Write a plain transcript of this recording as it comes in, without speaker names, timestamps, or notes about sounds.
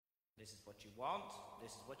This is what you want, this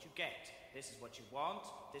is what you get. This is what you want,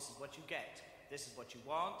 this is what you get. This is what you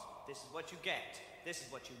want, this is what you get. This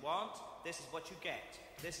is what you want, this is what you get.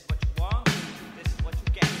 This is what you want, this is what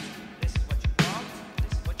you get. This is what you want,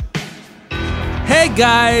 this is what you get. Hey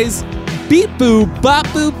guys, beep boop bop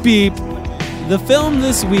boop beep. The film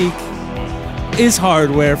this week is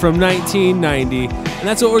Hardware from 1990, and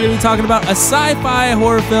that's what we're going to be talking about, a sci-fi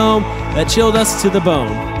horror film that chilled us to the bone.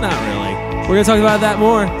 Not really. We're going to talk about that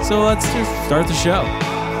more, so let's just start the show.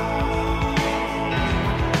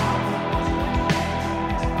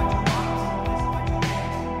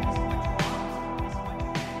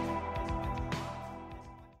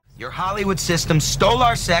 Your Hollywood system stole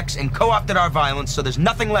our sex and co-opted our violence, so there's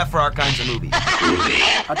nothing left for our kinds of movies.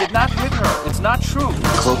 I did not hit her. It's not true.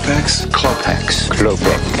 Klopex? Klopex.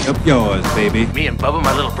 Klopex. Up yours, baby. Me and Bubba,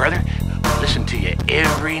 my little brother, listen to you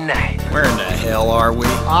every night. Where in the hell are we?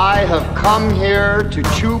 I have come here to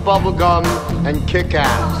chew bubblegum and kick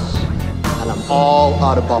ass. And I'm all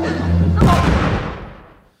out of bubblegum.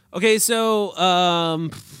 Okay, so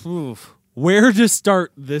where to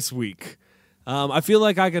start this week? I feel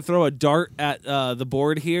like I could throw a dart at the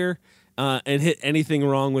board here and hit anything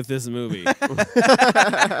wrong with this movie.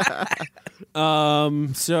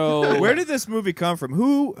 So Where did this movie come from?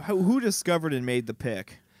 Who discovered and made the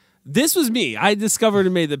pick? this was me. I discovered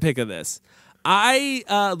and made the pick of this. I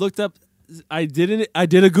looked up. I did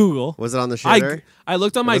a Google. Was it on the shitter? I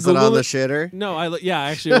looked on my Was Google. it on the shitter? No, yeah,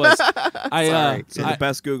 actually it was. Sorry. So the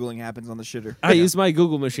best Googling happens on the shitter. I used my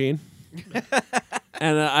Google machine.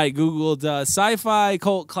 And I Googled sci-fi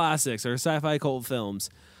cult classics or sci-fi cult films.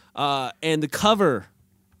 And the cover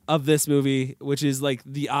of this movie, which is like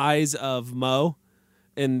the eyes of Mo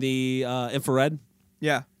in the infrared,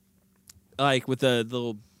 Yeah. like with the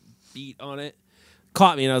little beat on it,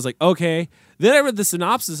 caught me. And I was like, okay. Then I read the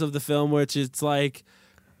synopsis of the film, which is like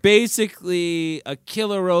basically a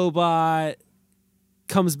killer robot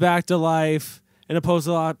comes back to life in a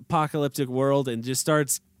post-apocalyptic world and just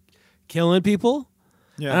starts killing people.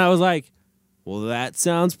 Yeah. And I was like, well, that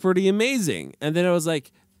sounds pretty amazing. And then I was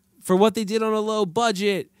like, for what they did on a low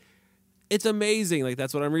budget, it's amazing. Like,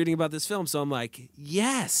 that's what I'm reading about this film. So I'm like,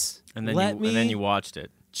 yes. And then you watched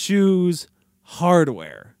it. Choose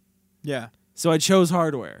Hardware. Yeah. So I chose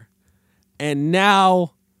Hardware. And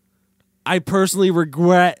now I personally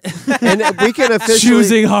regret And we can officially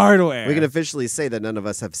choosing Hardware. We can officially say that none of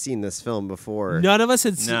us have seen this film before. None of us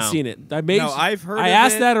had No. seen it. I've heard I of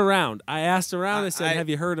asked it. that around. I asked around. I said, I- have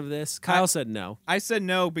you heard of this? Kyle said no. I said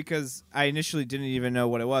no because I initially didn't even know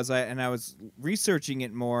what it was. I was researching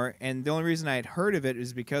it more, and the only reason I had heard of it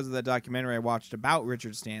is because of the documentary I watched about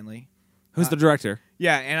Richard Stanley. Who's the director?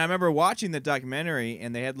 Yeah, and I remember watching the documentary,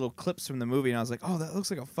 and they had little clips from the movie, and I was like, oh, that looks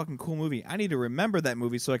like a fucking cool movie. I need to remember that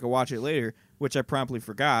movie so I can watch it later, which I promptly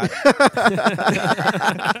forgot.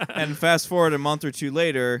 And fast forward a month or two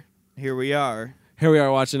later, here we are. Here we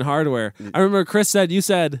are watching Hardware. I remember you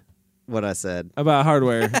said What I said. about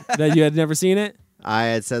Hardware that you had never seen it. I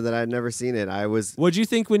had said that I'd never seen it. What'd you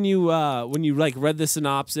think when you like read the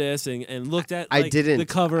synopsis and looked at I like, didn't. the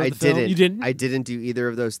cover of I the film? didn't. You didn't? I didn't do either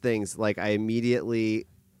of those things. Like, I immediately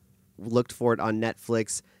looked for it on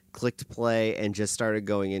Netflix, clicked play, and just started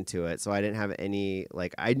going into it. So I didn't have any,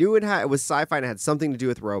 like, I knew it was sci-fi and it had something to do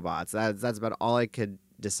with robots. That's about all I could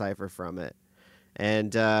decipher from it.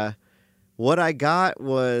 And what I got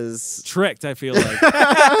was Tricked, I feel like.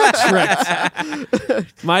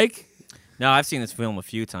 Tricked. Mike? No, I've seen this film a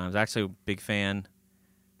few times. Actually, a big fan.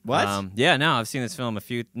 What? Yeah, no, I've seen this film a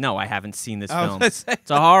few. No, I haven't seen this Oh, film. let's say- It's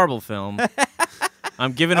a horrible film.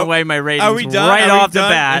 I'm giving away my ratings Are we done? right Are we off the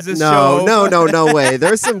done? bat. Is this no show- way.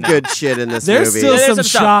 There's some good shit in this There's movie. still There's some some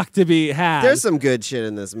stuff. shock to be had. There's some good shit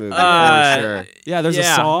in this movie Uh, for sure. Yeah, there's a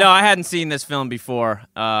saw. No, I hadn't seen this film before,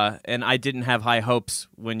 and I didn't have high hopes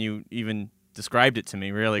when you even described it to me,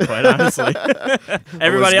 really, quite honestly.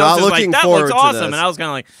 Everybody not else was like, looking that forward looks to awesome. this. And I was kind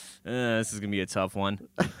of like, this is going to be a tough one.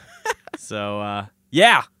 So,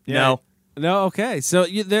 yeah. No. No, okay. So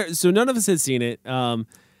so none of us had seen it,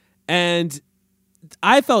 and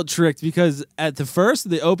I felt tricked because at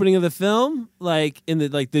the opening of the film, like in the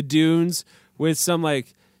dunes with some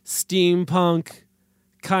like steampunk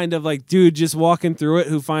kind of like dude just walking through it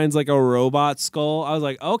who finds like a robot skull. I was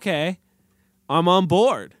like, okay, I'm on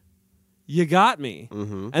board. You got me.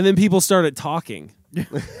 Mm-hmm. And then people started talking.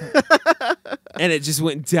 And it just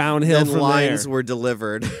went downhill And from lines there. were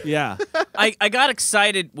delivered. Yeah. I got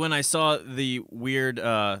excited when I saw the weird,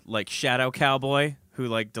 like, shadow cowboy who,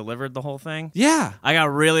 like, delivered the whole thing. Yeah. I got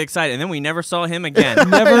really excited, and then we never saw him again.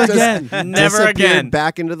 Never again. Never Disappeared again.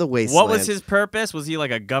 back into the wasteland. What was his purpose? Was he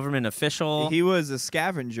like a government official? He was a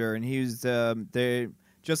scavenger, and he was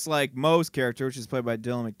just like Moe's character, which is played by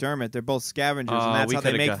Dylan McDermott, they're both scavengers, and that's we how they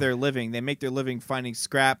coulda make got- their living. They make their living finding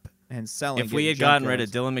scrap and selling. If we had gotten rid of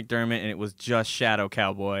Dylan McDermott and it was just Shadow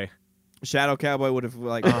Cowboy, Shadow Cowboy would have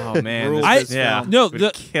oh man, ruled this- this yeah, film. No,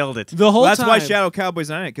 would've killed it. The whole Well, that's time. why Shadow Cowboy's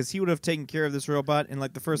not in it, because he would have taken care of this robot in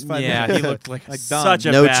like the first 5 Yeah, minutes. he looked like done. such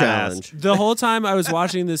a No badass. challenge. The whole time I was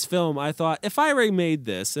watching this film, I thought, if I remade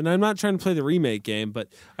this, and I'm not trying to play the remake game, but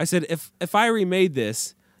I said, if I remade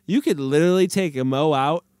this, you could literally take a Mo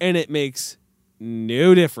out, and it makes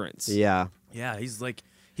no difference. Yeah. Yeah, he's supposed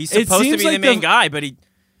It to seems be like the main the- guy, but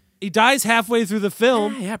He dies halfway through the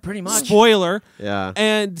film. yeah, pretty much. Spoiler. Yeah.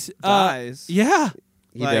 And Dies. yeah.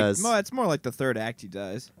 He does. No, it's more like the third act he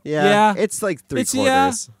dies. Yeah. It's like three It's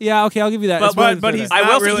quarters. yeah. Okay, I'll give you that. It's more than but third he's act. I will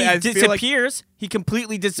not really- say I he feel like- disappears. He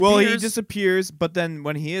completely disappears. Well, he disappears, but then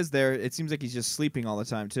when he is there, it seems like he's just sleeping all the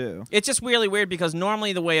time too. It's just really weird because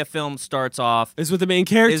normally the way a film starts off It's with the main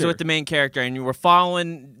character. is with the main character, and you were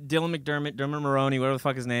following Dylan McDermott, Dermot Mulroney, whatever the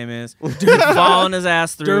fuck his name is, following his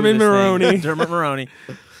ass through. Dermot this thing. Mulroney. Dermot Mulroney.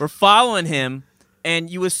 We're following him, and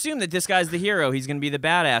you assume that this guy's the hero. He's going to be the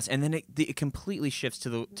badass, and then it completely shifts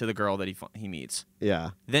to the girl that he meets.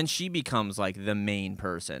 Yeah. Then she becomes like the main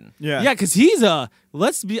person. Yeah, Yeah, because he's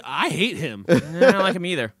I hate him. I don't like him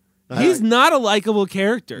either. He's not a likable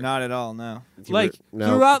character. not at all. No. Like No.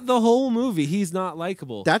 throughout the whole movie, he's not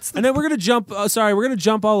likable. That's the- and then we're gonna jump. We're gonna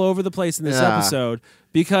jump all over the place in this Yeah. episode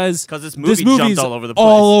because This movie movie's jumped all over the place.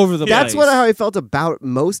 All over the That's place. how I felt about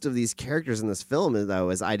most of these characters in this film, though,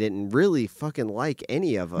 is I didn't really fucking like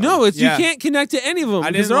any of them. No, Yeah. you can't connect to any of them.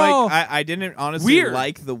 I because didn't they're all I didn't honestly weird.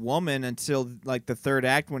 like the woman until like the third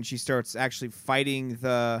act when she starts actually fighting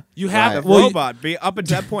the You have Right. the well, robot. Up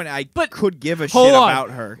until that point, I could give a shit hold on.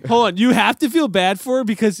 about her. Hold on, you have to feel bad for her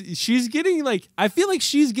because she's getting I feel like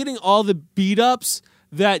she's getting all the beat ups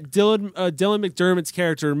that Dylan McDermott's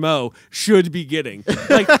character Mo should be getting.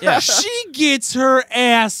 She gets her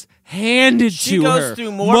ass handed She to goes her.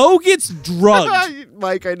 through more- Mo gets drugged.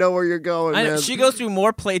 Mike, I know where you're going, I know, man. she goes through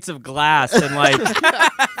more plates of glass than like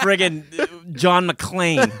friggin' John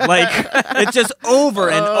McClane. Like it's just over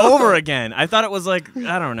and over again. I thought it was like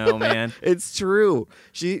I don't know, man. It's true.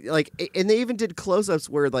 She and they even did close-ups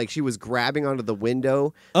where she was grabbing onto the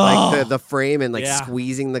window, like the frame, and Yeah.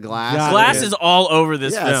 squeezing the glass. God, Glass yeah. is all over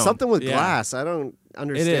this yeah, film. something with Yeah. glass. I don't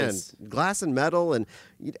understand. is. Glass and metal, and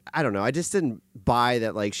I don't know. I just didn't buy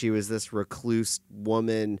that she was this recluse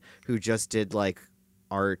woman who just did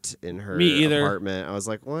art in her Me either. apartment. I was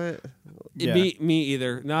like, what? Yeah. Me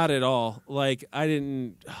either. Not at all. I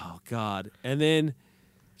didn't. Oh God. And then,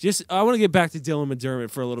 I want to get back to Dylan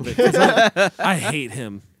McDermott for a little bit. 'Cause I hate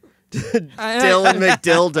him. Dylan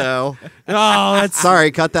McDildo. Oh, that's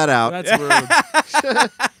Sorry, cut that out. That's rude.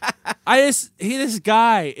 This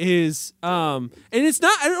guy is and it's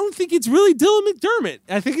not. I don't think it's really Dylan McDermott.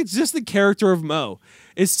 I think it's just the character of Mo.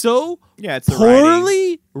 It's so Yeah, it's the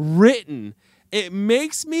poorly written. It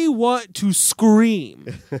makes me want to scream.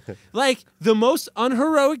 Like the most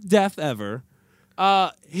unheroic death ever.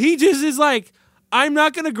 He just is like, I'm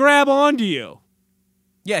not gonna grab onto you.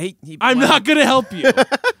 Yeah, he I'm not gonna help you.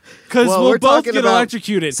 Because Well, we'll we're both talking get about-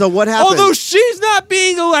 electrocuted. So what happened? Although she's not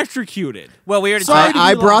being electrocuted. Well, we already Sorry talked. to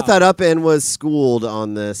I be brought loud. that up and was schooled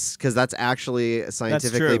on this because that's actually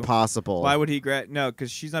scientifically true. possible. Why would he grab? No,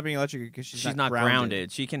 because she's not being electrocuted because She's not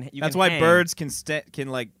grounded. She can. You That's can why hang. birds can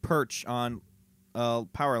perch on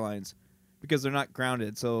power lines because they're not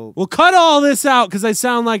grounded. So Well, cut all this out because I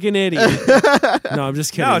sound like an idiot. No, I'm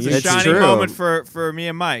just kidding. no, it's a It's shining true. moment for me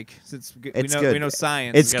and Mike since It's we good. know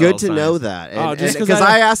science. It's got good all to know science. that. Oh, just 'cause Because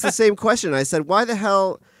I- I asked the same question. I said, why the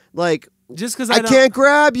hell, just because I can't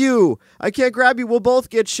grab you. I can't grab you. We'll both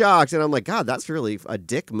get shocked. And I'm like, God, that's really a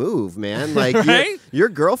dick move, man. Like, Right? your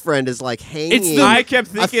girlfriend is hanging I kept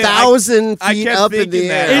thinking 1,000 I feet kept up in thinking the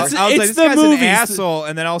that. air. I was like, It's this the guy's movies. an asshole,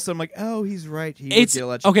 and then all of a sudden I'm like, oh, he's right. He would It's get okay.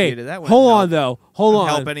 electrocuted. That wouldn't Hold help. on though. Hold Wouldn't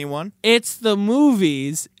on. help anyone. It's the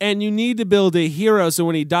movies, and you need to build a hero so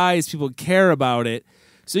when he dies, people care about it.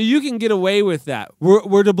 So you can get away with that.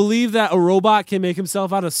 We're to believe that a robot can make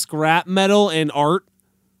himself out of scrap metal and art.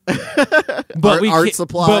 But Art can't-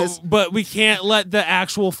 supplies. But we can't let the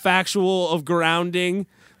actual factual of grounding.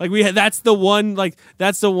 That's the one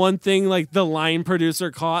thing the line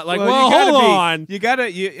producer caught. you hold gotta on. You gotta. I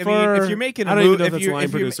mean, For- if you're making I a don't even movie, know if it's line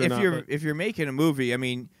producer or not, but- if you're making a movie, I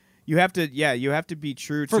mean, you have to be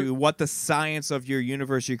true to what the science of your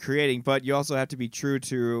universe you're creating, but you also have to be true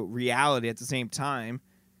to reality at the same time.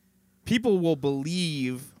 People will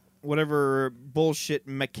believe whatever bullshit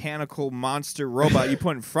mechanical monster robot you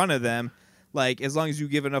put in front of them. Like, as long as you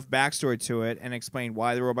give enough backstory to it and explain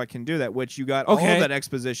why the robot can do that, which you got all of that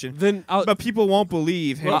exposition. But people won't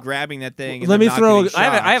believe him grabbing that thing. Let me throw.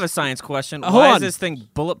 I have a science question. Hold why on. is this thing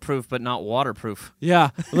bulletproof but not waterproof? Yeah,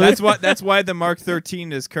 that's why the Mark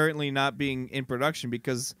 13 is currently not being in production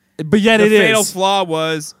because. But yet the it is. fatal flaw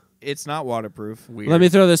was it's not waterproof. Weird. Let me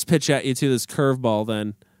throw this pitch at you too. This curveball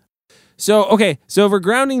then. So if we're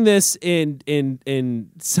grounding this in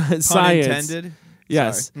science. Pun intended.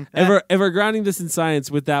 Yes. if we're grounding this in science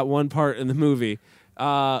with that one part in the movie,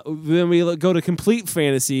 then we go to complete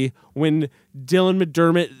fantasy when Dylan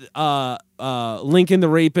McDermott, Lincoln the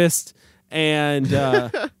rapist, and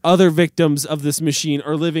other victims of this machine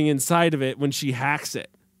are living inside of it when she hacks it.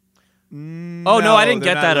 No, I didn't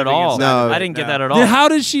get that at all. No, I didn't get that at all. Then how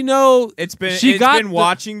did she know? It's been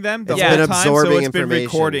watching them the whole been time, absorbing so it's been information.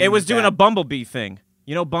 recording. It was doing that. a Bumblebee thing.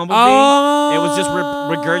 You know Bumblebee? Oh. It was just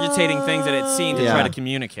regurgitating things that it's seen to try to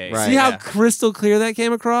communicate. Right. See how crystal clear that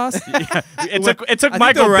came across? It took I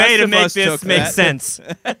Michael think the rest Bay to of make us this took make that. sense.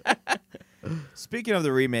 Speaking of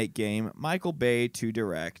the remake game, Michael Bay to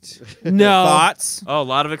direct. No. Thoughts? Oh, a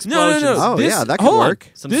lot of explosions. No. Oh, This- yeah, that could hold on. work.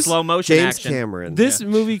 Some This- slow motion James action. Cameron. This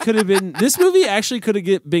movie could have been. This movie actually could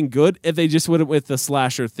have been good if they just went with the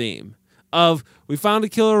slasher theme of we found a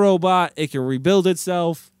killer robot, it can rebuild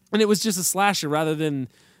itself, and it was just a slasher rather than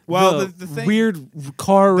Well, the the thing- weird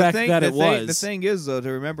car wreck that it was. The thing is, though, to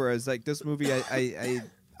remember is like this movie,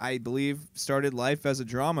 I believe, started life as a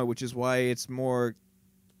drama, which is why it's more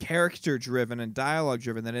character driven and dialogue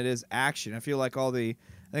driven than it is action. I feel like all the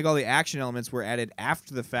action elements were added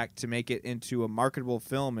after the fact to make it into a marketable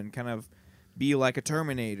film and kind of be like a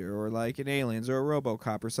Terminator or like an Aliens or a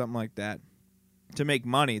RoboCop or something like that to make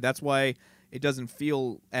money. That's why it doesn't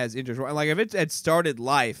feel as interesting. Like if it had started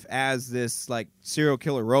life as this like serial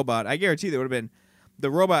killer robot, I guarantee there would have been the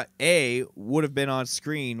robot A would have been on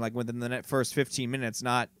screen like within the first 15 minutes,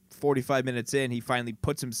 not 45 minutes in. He finally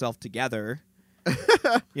puts himself together.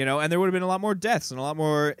 And there would have been a lot more deaths and a lot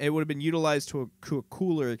more. It would have been utilized to a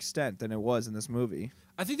cooler extent than it was in this movie.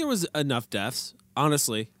 I think there was enough deaths,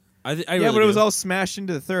 honestly. I Yeah, really but it was do. all smashed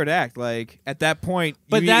into the third act. Like at that point,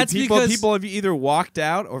 But that's because- people have either walked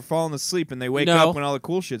out or fallen asleep, and they wake No. up when all the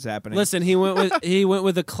cool shit's happening. Listen, he went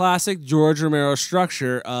with the classic George Romero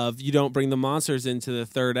structure of you don't bring the monsters into the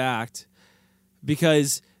third act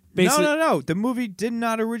because basically No. The movie did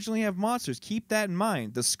not originally have monsters. Keep that in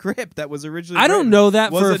mind. The script that was originally I don't know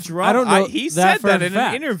that was for a drama. I don't know he that said for that a in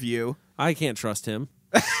fact. an interview. I can't trust him.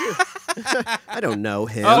 I don't know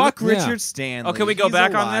him. Fuck Yeah. Richard Stanley. Oh, can we go He's a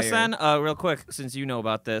back on this liar. then? Real quick, since you know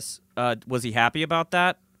about this. Was he happy about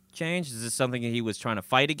that change? Is this something that he was trying to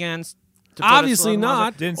fight against? to put a Obviously slogan on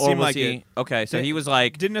not. it? Didn't Or seem was like he, it. Okay, so Didn't- he was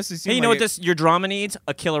like, Didn't necessarily seem hey, you know like what your drama needs?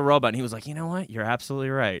 A killer robot. And he was like, you know what? You're absolutely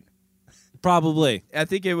right. Probably. I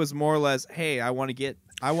think it was more or less, hey, I want to get,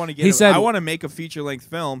 He said- I want to make a feature length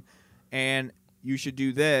film, and you should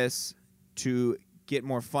do this to get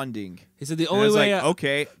more funding. He said the And I only was way. like,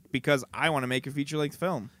 okay, because I want to make a feature length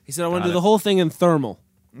film. He said I want to Got do the it. whole thing in thermal.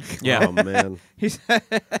 Yeah. Oh man, He's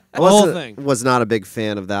whole thing. was not a big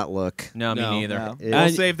fan of that look. No, me No. neither. No. Yeah. We'll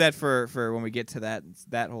And- save that for when we get to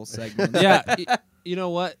that whole segment. Yeah. You know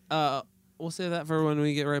what? We'll save that for when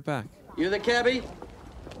we get right back. You the cabbie?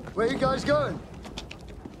 Where you guys going?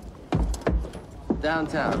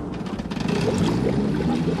 Downtown.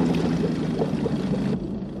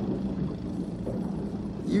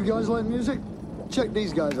 You guys like music? Check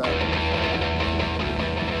these guys out.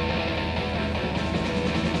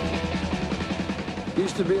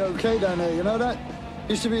 Used to be okay down here, you know that?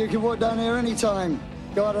 Used to be you could walk down here anytime.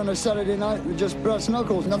 Go out on a Saturday night with just brass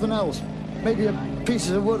knuckles, nothing else. Maybe a piece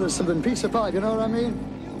of wood or something, piece of pipe, you know what I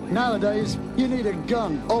mean? Nowadays, you need a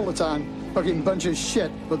gun all the time. Fucking bunch of shit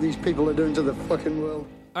what these people are doing to the fucking world.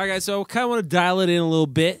 All right, guys. So kind of want to dial it in a little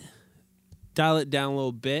bit, dial it down a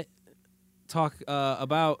little bit. Talk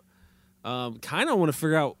about. Kind of want to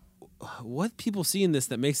figure out what people see in this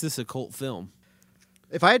that makes this a cult film.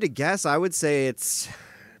 If I had to guess, I would say it's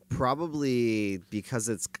probably because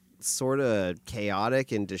it's sort of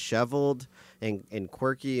chaotic and disheveled and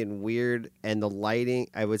quirky and weird, and the lighting.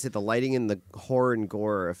 I would say the lighting and the horror and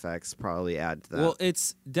gore effects probably add to that. Well,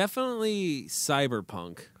 it's definitely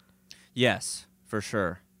cyberpunk. Yes, for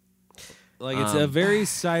sure. Like it's a very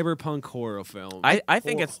cyberpunk horror film. I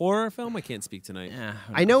think it's horror film. I can't speak tonight. Yeah,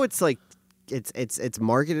 I know it's like it's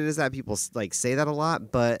marketed as that. People like say that a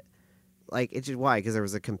lot, but like it's just why? Because there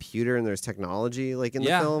was a computer and there's technology like in the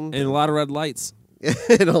film, and a lot of red lights.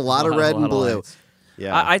 and a lot of red and blue. lights.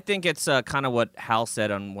 Yeah, I think it's kind of what Hal said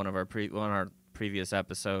on one of our previous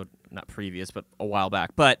episode, not previous, but a while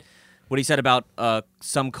back. But what he said about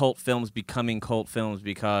some cult films becoming cult films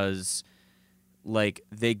because like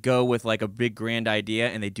they go with like a big grand idea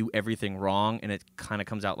and they do everything wrong and it kind of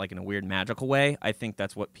comes out like in a weird magical way. I think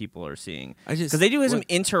that's what people are seeing. Because they do some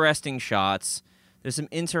interesting shots. There's some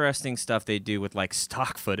interesting stuff they do with like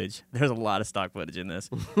stock footage. There's a lot of stock footage in this.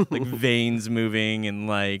 Like veins moving and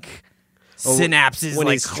like synapses when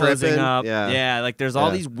like he's closing tripping. up. Yeah. Like there's all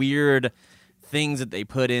these weird things that they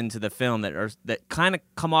put into the film that kind of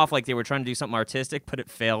come off like they were trying to do something artistic, but it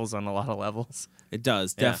fails on a lot of levels. It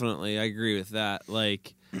does, definitely. I agree with that.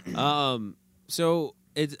 Like, so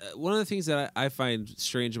it's one of the things that I find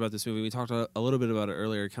strange about this movie. We talked a little bit about it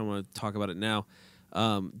earlier. I kind of want to talk about it now.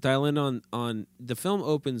 Dial in on the film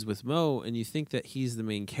opens with Mo, and you think that he's the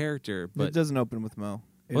main character, but it doesn't open with Mo.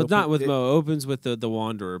 Not with Mo. It opens with the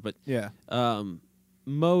Wanderer, but yeah.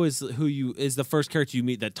 Mo is is the first character you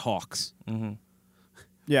meet that talks. Mm-hmm.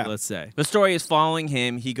 Yeah, let's say the story is following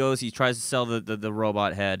him. He tries to sell the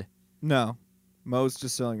robot head. No, Mo's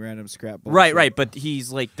just selling random scrap bullshit. Right, but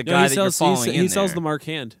he's like the guy that you're following. He sells the Mark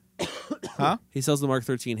hand. Huh? He sells the Mark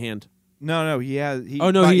 13 hand. No, he has. He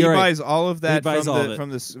buys all of that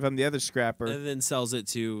from the other scrapper, and then sells it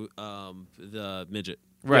to the midget.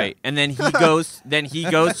 Right, and then he goes. Then he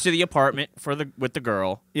goes to the apartment with the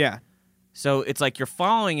girl. Yeah. So it's like you're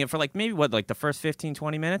following it for like maybe the first 15,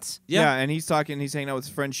 20 minutes. Yeah, and he's hanging out with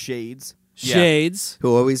his friend Shades.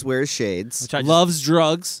 Who always wears shades. Loves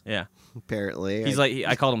drugs. Yeah. Apparently, he's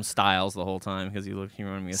I called him Styles the whole time because he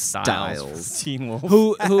reminded me of Styles. Teen Wolf.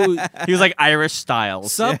 Who he was like Irish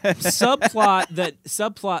Styles. Subplot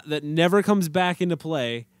that never comes back into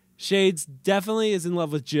play. Shades definitely is in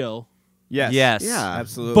love with Jill. Yes. Yeah.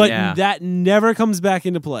 Absolutely. But that never comes back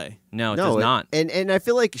into play. No, it does not. And I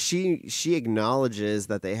feel like she acknowledges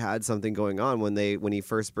that they had something going on when he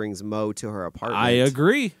first brings Mo to her apartment. I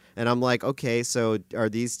agree. And I'm like, okay, so are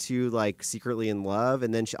these two like secretly in love?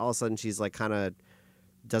 And then all of a sudden she's like kind of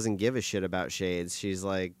doesn't give a shit about Shades. She's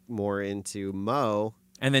like more into Mo.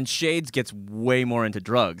 And then Shades gets way more into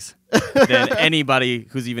drugs than anybody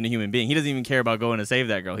who's even a human being. He doesn't even care about going to save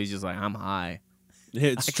that girl. He's just like, I'm high.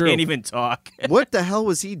 It's I true. can't even talk. What the hell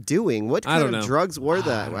was he doing? What kind of know. drugs were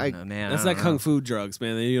that? I don't know, man. That's like kung fu drugs,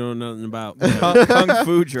 man. That you don't know nothing about. Kung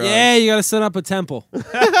fu drugs. Yeah, you got to set up a temple.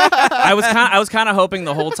 I was kind of hoping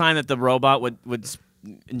the whole time that the robot would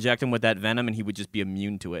inject him with that venom and he would just be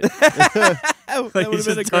immune to it. Like he's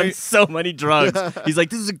just done so many drugs. He's like,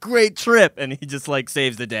 this is a great trip, and he just like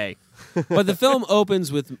saves the day. But the film opens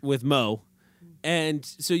with Mo, and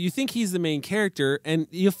so you think he's the main character, and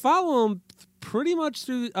you follow him pretty much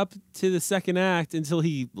up to the second act until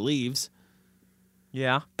he leaves.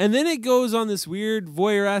 Yeah. And then it goes on this weird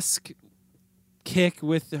voyeur-esque kick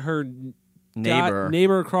with her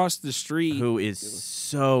neighbor across the street. Who is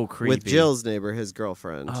so creepy. With Jill's neighbor, his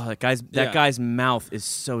girlfriend. Oh, that guy's mouth is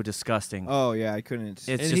so disgusting. Oh, yeah, I couldn't.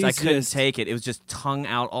 It's just, I couldn't take it. It was just tongue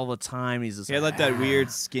out all the time. He's just he had like that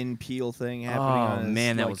weird skin peel thing happening on his,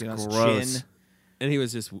 man, that like, was on his gross. chin. And he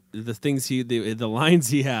was just the lines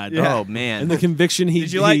he had. Yeah. Oh man. And the conviction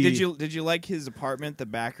Did you like his apartment, the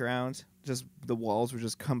background? Just the walls were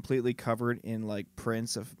just completely covered in like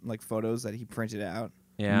prints of like photos that he printed out.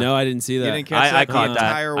 Yeah. No, I didn't see that. You didn't catch I that? caught The that.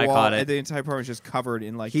 entire I wall, caught it. The entire apartment was just covered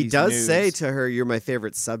in like He these does nudes. say to her, "You're my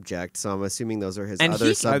favorite subject," so I'm assuming those are his And other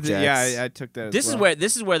he- subjects. I took that. This as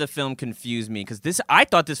is well. where the film confused me because I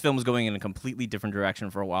thought this film was going in a completely different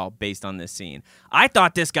direction for a while based on this scene. I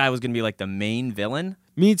thought this guy was going to be like the main villain.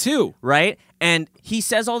 Me too. Right? And he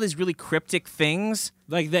says all these really cryptic things.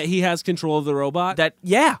 Like that he has control of the robot.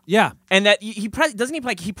 Yeah. Yeah. And that he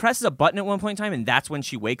presses a button at one point in time and that's when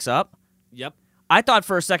she wakes up. Yep. I thought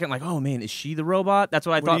for a second, like, oh man, is she the robot? That's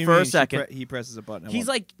what I What do thought you for mean a second. he presses a button. He's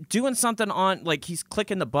like doing something on, like he's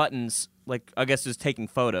clicking the buttons, like I guess just taking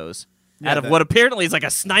photos out of what apparently is like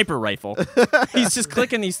a sniper rifle. He's just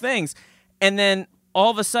clicking these things, and then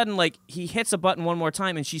all of a sudden, like he hits a button one more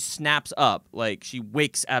time, and she snaps up, like she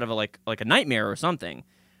wakes out of a nightmare or something.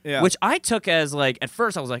 Yeah. Which I took as like at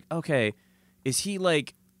first I was like, okay, is he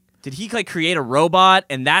like? Did he like create a robot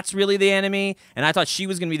and that's really the enemy? And I thought she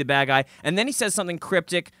was going to be the bad guy. And then he says something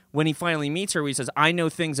cryptic when he finally meets her where he says, I know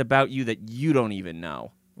things about you that you don't even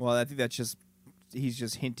know. Well, I think that's just he's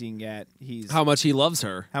just hinting at how much he loves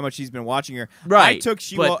her, how much he's been watching her. Right. I took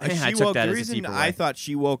she but, woke. man, I She took woke. that The as a reason deeper I way. thought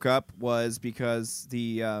she woke up was because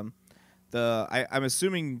I'm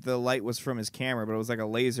assuming the light was from his camera, but it was like a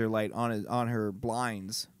laser light on her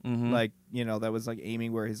blinds, like that was like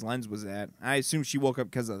aiming where his lens was at. I assume she woke up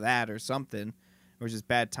because of that or something, or just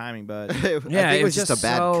bad timing. But I think it was just a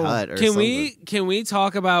bad cut. Or something. Can we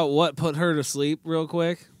talk about what put her to sleep real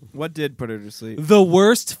quick? What did put her to sleep? The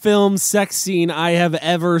worst film sex scene I have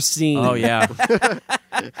ever seen. Oh, yeah.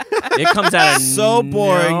 It comes out of so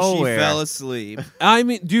boring nowhere. she fell asleep. I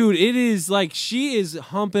mean, dude, it is like she is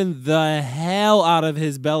humping the hell out of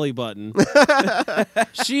his belly button.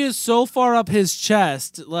 She is so far up his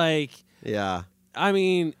chest. Like, Yeah. I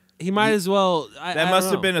mean, he might as well. That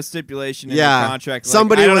must have been a stipulation in Yeah. the contract. Like,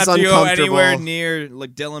 Somebody I don't was have to go uncomfortable. anywhere near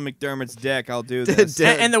like Dylan McDermott's dick. I'll do this.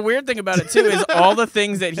 And the weird thing about it too is all the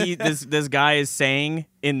things that this guy is saying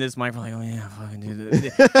in this microphone, like, oh yeah, fucking do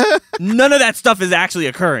this. None of that stuff is actually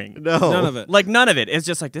occurring. No. None of it. Like none of it. It's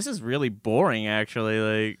just like this is really boring. Actually,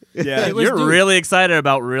 like Yeah. you're really excited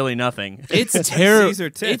about really nothing. It's terrible.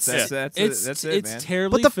 Caesar tits. That's it, It's man.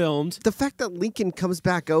 terribly But filmed. The fact that Lincoln comes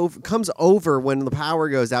over when the power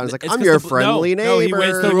goes out, he's like, It's "I'm 'cause your the- friendly no, he neighbor."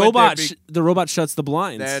 went The He robot. there The robot shuts the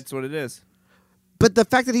blinds. That's what it is. But the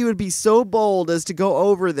fact that he would be so bold as to go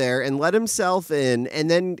over there and let himself in,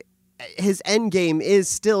 and then his end game is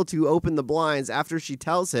still to open the blinds after she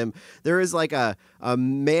tells him there is like a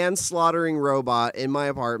man-slaughtering robot in my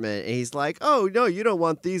apartment, and he's like, "Oh no, you don't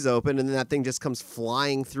want these open," and then that thing just comes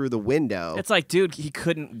flying through the window. It's like, dude, he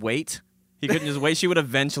couldn't wait. He couldn't just wait. She would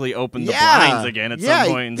eventually open the Yeah. blinds again at some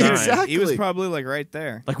point in time. exactly. He was probably like right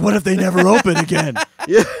there. Like, what if they never open again?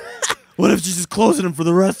 Yeah. What if she's just closing them for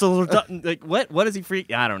the rest of the time? Like, what? What is he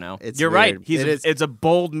freak? I don't know. It's You're weird. right. It's a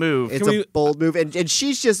bold move. It's a bold move, and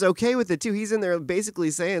she's just okay with it too. He's in there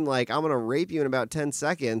basically saying like, "I'm gonna rape you in about 10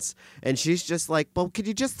 seconds," and she's just like, "Well, could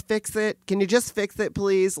you just fix it? Can you just fix it,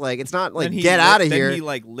 please? Like, it's not like get out of here." Then he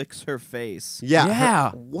like licks her face. Yeah.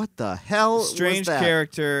 Yeah. What the hell? Strange was that?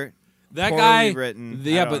 character. that poorly guy. written.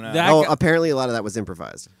 Yeah, I don't but know. that Oh, guy, apparently a lot of that was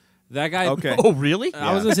improvised. that guy. Okay. Oh, really?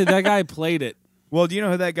 I was gonna say that guy played it. Well, do you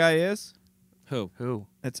know who that guy is? Who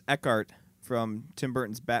That's Eckhart from Tim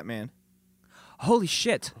Burton's Batman. Holy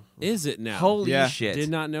shit! is it now? Holy Yeah. shit! Did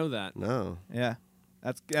not know that. No. Yeah,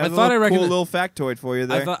 that's I a thought I little cool recognized- little factoid for you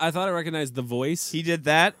there. I thought I recognized the voice. He did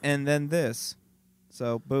that and then this.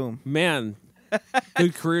 So boom, Man,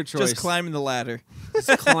 good career choice. just climbing the ladder.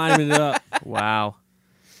 Just climbing it up. Wow.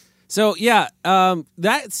 So yeah,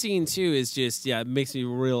 that scene too is just it makes me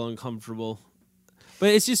real uncomfortable. But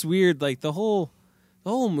it's just weird, like the whole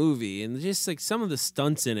movie and just like some of the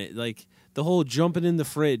stunts in it, like the whole jumping in the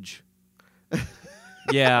fridge.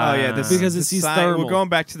 Yeah. Oh yeah, this Because the it's these sci- thermal. We're going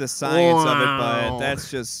back to the science of it, Wow. but that's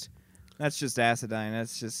just acidine.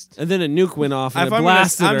 That's just. And then a nuke went off and If it I'm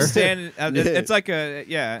blasted I'm her. standing. It's like a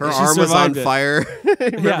Her She arm was on survived it. fire.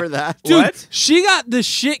 Remember that? Dude, What? she got the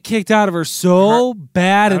shit kicked out of her so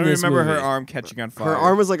bad I in don't this remember movie. her arm catching on fire. Her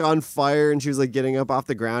arm was like on fire, and she was like getting up off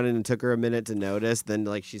the ground, and it took her a minute to notice. Then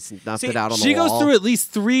like she snuffed it out on the She wall. goes through at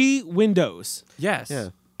least 3 windows. Yes. Yeah.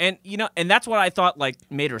 And and that's what I thought like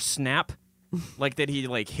made her snap, like that he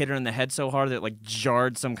like hit her in the head so hard that it, like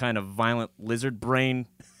jarred some kind of violent lizard brain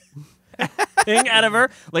thing out of her.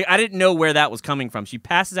 Like I didn't know where that was coming from. She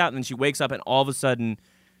passes out and then she wakes up and all of a sudden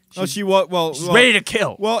she's ready to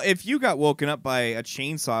kill. Well, if you got woken up by a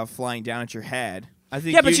chainsaw flying down at your head, I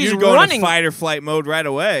think Yeah, but she's you'd go running- into fight or flight mode right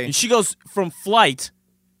away. And she goes from flight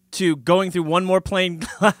to going through one more plane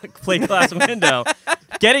glass window,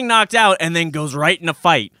 getting knocked out, and then goes right in a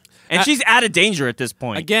fight. And she's out of danger at this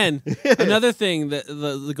point. Again, another thing that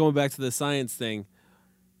going back to the science thing,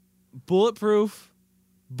 bulletproof,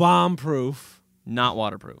 bomb-proof, Not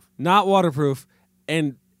waterproof. not waterproof,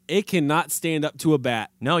 and it cannot stand up to a bat.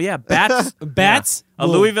 No, yeah, bats. Bats. A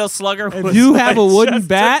will- Louisville Slugger. If you have a wooden just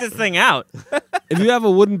bat- took this thing out. If you have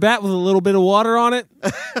a wooden bat with a little bit of water on it,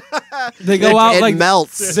 they go out it like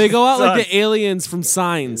melts. They go out like Does. the aliens from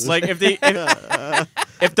Signs. Like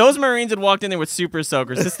if those Marines had walked in there with super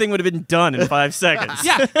soakers, this thing would have been done in 5 seconds.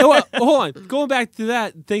 yeah. Hold on. Going back to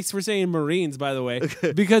that. Thanks for saying Marines, by the way,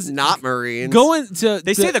 because Not Marines. going to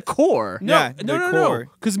They say the core. No, Yeah, no, the no. core.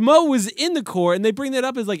 Because Mo was in the core, and they bring that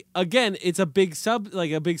up as like again, it's a big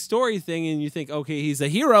like a big story thing, and you think, okay, he's a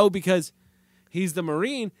hero because he's the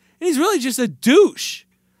Marine, and he's really just a douche.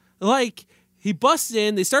 Like he busts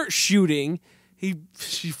in, they start shooting.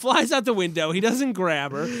 She flies out the window. He doesn't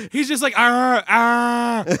grab her. He's just like,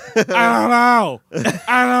 I don't know.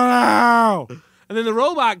 And then the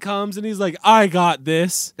robot comes, and he's like, I got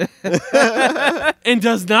this, and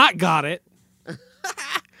does not got it.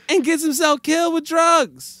 And gets himself killed with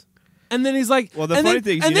drugs. And then he's like, Well, the and funny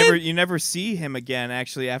then- thing is and you never see him again.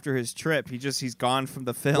 Actually, after his trip, he's gone from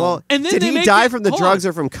the film. Well, And then did they he make die it- from the hold drugs on.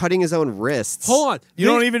 or from cutting his own wrists? Hold on. you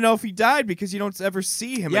don't even know if he died because you don't ever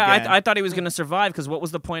see him Yeah, again. I thought he was going to survive because what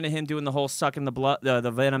was the point of him doing the whole sucking the blood,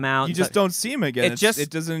 the venom out? you just don't see him again. It just- it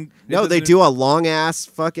doesn't. No, they do a long ass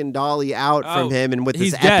fucking dolly out Oh, from him, and with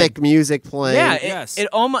he's this dead. epic music playing. Yeah, Yes. it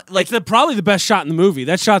almost like Like probably the best shot in the movie.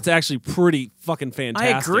 That shot's actually pretty fucking I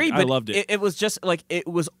fantastic. agree, but I loved it. It was just like it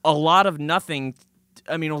was a lot of nothing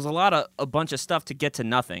I mean, it was a bunch of stuff to get to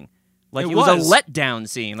nothing. Like It it was a was. letdown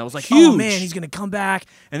scene. I was like, Huge. oh man, he's gonna come back,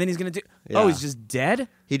 and then he's gonna do. Yeah. Oh, he's just dead.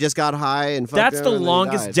 He just got high and fucked That's her the and then he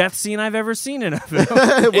longest died. death scene I've ever seen in a film.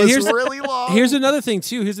 It was here's- really long. Here's another thing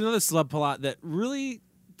too. Here's another subplot that really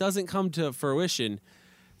doesn't come to fruition.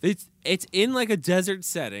 It's in like a desert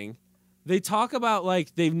setting. They talk about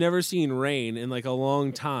like they've never seen rain in like a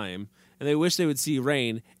long time, and they wish they would see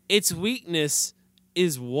rain. Its weakness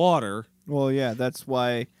is water. Well, yeah, that's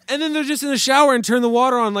why. And then they're just in the shower and turn the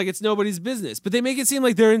water on like it's nobody's business. But they make it seem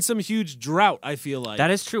like they're in some huge drought, I feel like.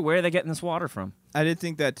 That is true. Where are they getting this water from? I did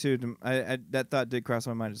think that too. That thought did cross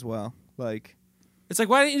my mind as well. Like, It's like,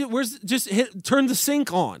 why don't you turn the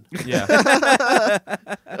sink on? Yeah.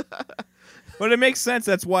 but it makes sense.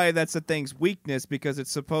 That's why that's the thing's weakness, because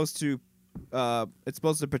it's supposed to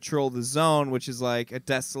patrol the zone, which is like a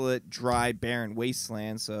desolate, dry, barren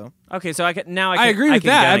wasteland. So Okay, so I agree with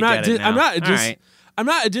that. Right. I'm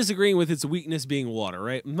not disagreeing with its weakness being water,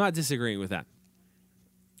 right? I'm not disagreeing with that.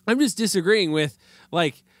 I'm just disagreeing with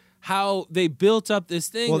like how they built up this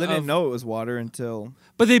thing. well, they didn't know it was water until.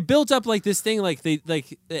 But they built up like this thing, like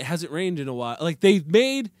it hasn't rained in a while. Like they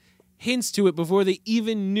made hints to it before they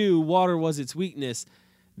even knew water was its weakness.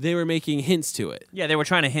 They were making hints to it. Yeah, they were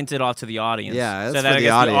trying to hint it off to the audience. Yeah, so that's that for I the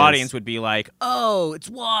guess audience. the audience would be like, "Oh, it's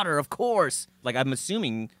water, of course." Like I'm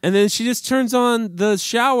assuming. And then she just turns on the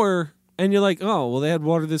shower, and you're like, "Oh, well, they had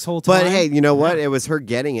water this whole time." But hey, you know what? It was her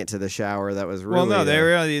getting it to the shower that was really. Well, no, they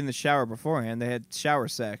were already in the shower beforehand. They had shower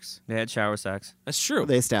sex. They had shower sex. That's true.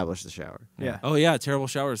 They established the shower. Yeah. Oh yeah, terrible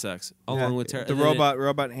shower sex, along with the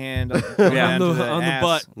robot hand on Yeah. the on the ass.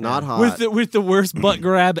 butt. Not hot. with the worst butt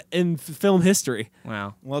grab in film history.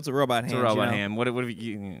 Wow. Well, it's a robot hand. It's a robot you know? hand. What have you?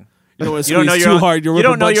 You don't want to You don't know squeeze your too own, hard. You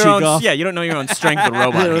don't know your own. Yeah, you don't know your own strength with a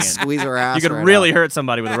robot hand. Squeeze her ass. You could right really out. hurt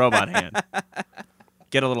somebody with a robot hand.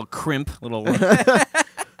 Get a little crimp, little.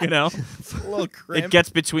 You know, A little crimp. it gets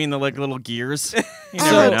between the like little gears. You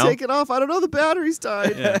I never don't know. take it off. I don't know. The battery's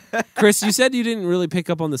died. Yeah. Chris, you said you didn't really pick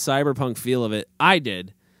up on the cyberpunk feel of it. I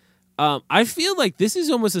did. I feel like this is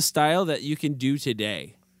almost a style that you can do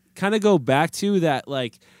today. Kind of go back to that,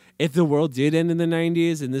 like, if the world did end in the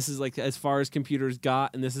 90s and this is like as far as computers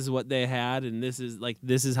got and this is what they had and this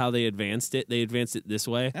is how they advanced it. They advanced it this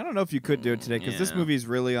way. I don't know if you could do it today because this Yeah. movie is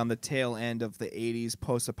really on the tail end of the '80s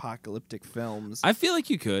post-apocalyptic films. I feel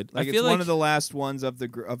like you could. Like I feel it's like one of the last ones of the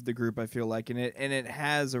group. I feel like, and it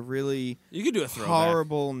has a really you could do a throwback.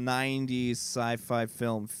 horrible '90s sci-fi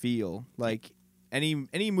film feel. Like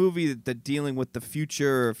any movie that dealing with the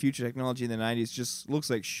future or future technology in the '90s just looks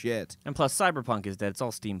like shit. And plus, cyberpunk is dead. It's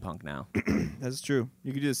all steampunk now. That's true.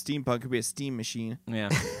 You could do a steampunk. It could be a steam machine. Yeah,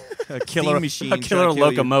 a killer machine a trying killer to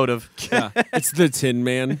kill you. locomotive. Yeah, it's the Tin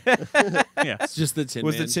Man. Yeah, It's just the Tin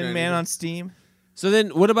Was Man. the Tin Man on Steam? So then,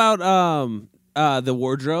 what about the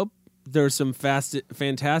wardrobe? There's some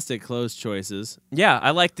fantastic clothes choices. yeah.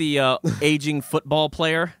 I like the aging football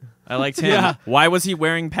player. I liked him. Yeah. Why was he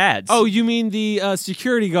wearing pads? Oh, you mean the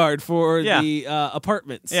security guard for Yeah. the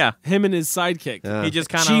apartments? Yeah. Him and his sidekick. Yeah. he just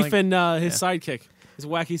kind of Chief and his sidekick. His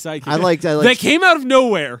wacky sidekick. I liked that came out of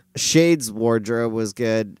nowhere. Shade's wardrobe was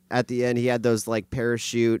good. At the end, he had those like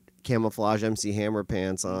parachute camouflage MC Hammer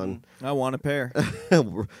pants on. I want a pair.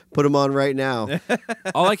 Put them on right now.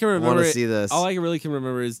 All I can remember. wanna see this. All I really can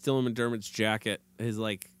remember is Dylan McDermott's jacket. His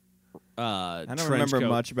like. I don't remember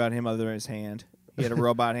much about him other than his hand. He had a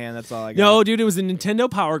robot hand. That's all I got. No, dude, it was a Nintendo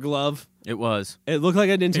Power Glove. It was. It looked like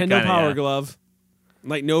a Nintendo kinda, Power yeah. Glove.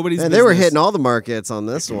 Like nobody's. And they were business. hitting all the markets on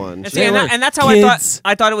this one. And, Shit. see, and that's how Kids.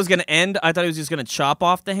 I thought it was going to end. I thought he was just going to chop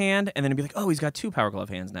off the hand and then it'd be like, oh, he's got 2 Power Glove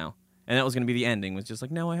hands now. And that was going to be the ending. Was just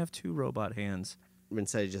like, no, I have 2 robot hands.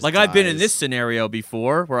 Instead, he just Like I've been in dies. this scenario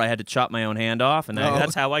before where I had to chop my own hand off, and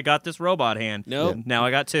that's how I got this robot hand. Nope. Now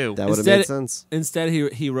I got 2. That would have Instead- made sense. Instead,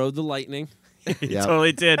 he rode the lightning. He Yep.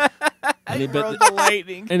 totally did. And he bit the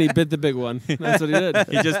lightning. and he bit the big one. That's what he did.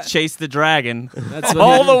 He just chased the dragon That's what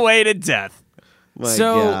all he did. the way to death. My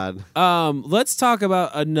So, God. let's talk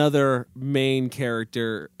about another main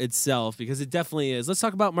character itself because it definitely is. Let's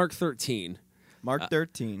talk about Mark 13. Mark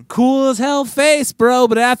 13. Cool as hell face, bro.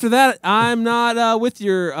 But after that, I'm not with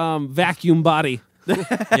your vacuum body.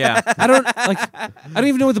 Yeah. I don't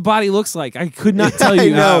even know what the body looks like. I could not tell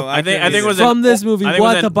you. I know. I think it was from an- this movie I think it was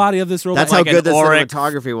what an- the body of this robot. That's like how good an the auric-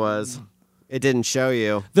 cinematography was. It didn't show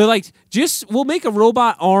you. They're like, we'll make a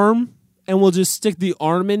robot arm and we'll just stick the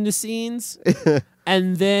arm into scenes,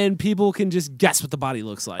 and then people can just guess what the body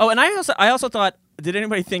looks like. Oh, and I also thought, did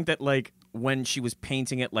anybody think that like when she was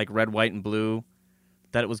painting it like red, white, and blue,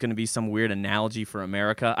 that it was going to be some weird analogy for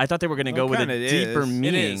America? I thought they were going to go with a kinda deeper is. It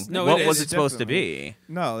meaning. is. No, what it was is. it supposed to be?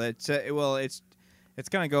 No, that's It's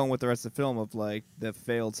kind of going with the rest of the film of like the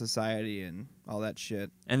failed society and all that shit.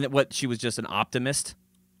 And what, she was just an optimist?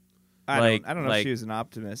 I don't know if she was an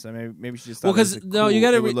optimist. I mean, maybe she just thought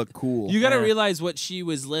it would look cool. You got to realize what she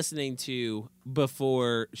was listening to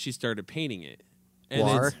before she started painting it.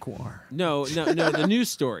 Guar. No, the news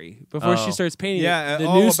story before she starts painting it. The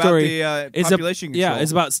about news story the is population control.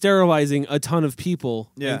 it's about sterilizing a ton of people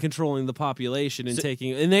and controlling the population and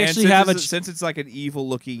taking. And they actually since it's like an evil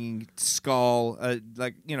looking skull,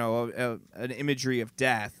 like an imagery of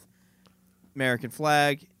death. American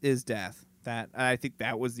flag is death. I think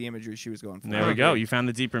that was the imagery she was going for. There we go. You found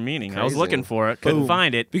the deeper meaning. Crazy. I was looking for it, couldn't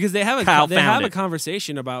find it because they have a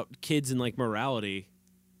conversation about kids and like morality.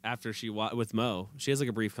 After with Mo, she has like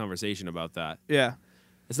a brief conversation about that. Yeah,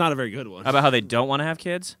 it's not a very good one. About how they don't want to have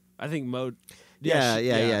kids. I think Mo.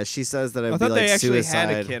 Yeah. She says that it'd be thought like they actually suicide.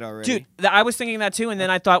 had a kid already. Dude, I was thinking that too, and then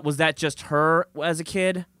I thought, was that just her as a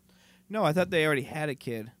kid? No, I thought they already had a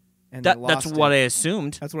kid. And that's what I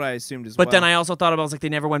assumed. That's what I assumed as well. But then I also thought about they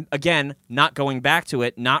never went again, not going back to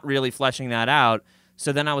it, not really fleshing that out.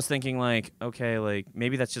 So then I was thinking like, okay, like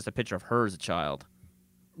maybe that's just a picture of her as a child.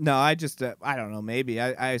 No, I just I don't know. Maybe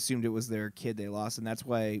I assumed it was their kid they lost, and that's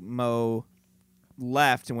why Mo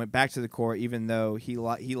left and went back to the Corps, even though he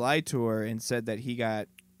lied to her and said that he got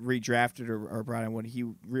redrafted or brought in when he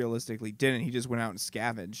realistically didn't. He just went out and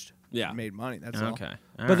scavenged. Yeah, made money. That's all. Okay.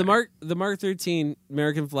 But the Mark 13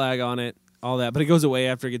 American flag on it, all that, but it goes away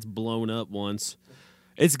after it gets blown up once.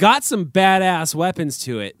 It's got some badass weapons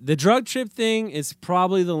to it. The drug trip thing is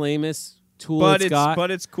probably the lamest tool it's got.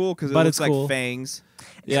 But it's cool because it looks like fangs.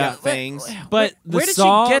 Yeah, fangs. But where did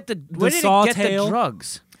you get the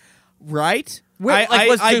drugs? Right?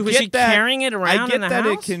 Was she carrying it around? I get in the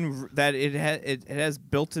that house? it has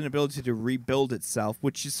built-in ability to rebuild itself,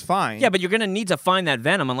 which is fine. Yeah, but you're gonna need to find that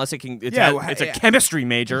venom unless it can. It's a chemistry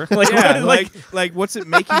major. Like what's it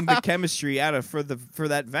making the chemistry out of for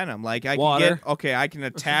that venom? Like water. I can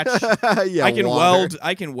attach.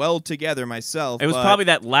 I can weld together myself. It was probably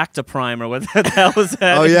that lactoprime or what the hell was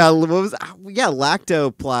that? Oh yeah, what was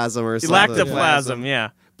lactoplasm or something. Lactoplasm, yeah.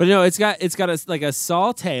 But no, it's got a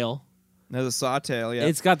saw tail. There's a saw tail, yeah.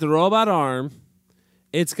 It's got the robot arm.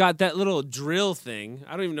 It's got that little drill thing.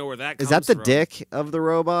 I don't even know where that comes from. Is that the dick of the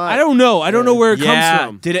robot? I don't know. I don't know where it comes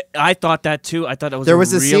from. Did it? I thought that too. I thought that was There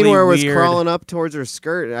was a really scene where it was weird. crawling up towards her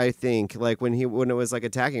skirt, I think. Like when it was like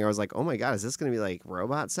attacking her, I was like, oh my God, is this going to be like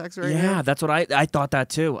robot sex right now? Yeah, that's what I thought that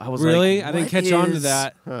too. I was really? like, I didn't catch on to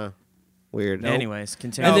that. Huh. Weird. Nope. Anyways,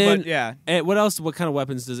 continue. And then, and what else? What kind of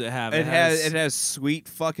weapons does it have? It has sweet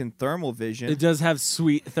fucking thermal vision. It does have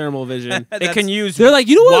sweet thermal vision. It can use. They're like,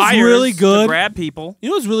 you know what's really good? To grab people. You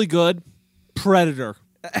know what's really good? Predator.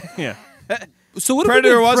 Yeah. So what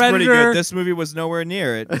Predator if we did was Predator? pretty good. This movie was nowhere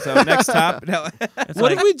near it. So next top. No.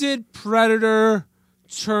 What if we did Predator?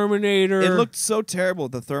 Terminator. It looked so terrible.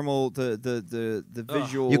 The thermal, the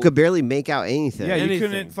visual. You could barely make out anything. Yeah, you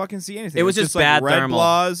couldn't fucking see anything. It was just bad like red thermal.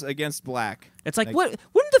 blahs against black. It's like what?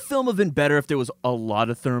 Wouldn't the film have been better if there was a lot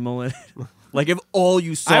of thermal in it? Like if all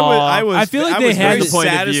you saw. I feel like they had very the point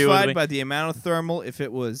satisfied of view by the amount of thermal. If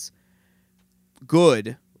it was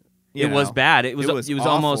good, it was bad. It was awful.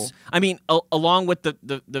 almost. I mean, along with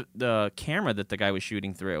the camera that the guy was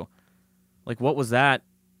shooting through. Like what was that?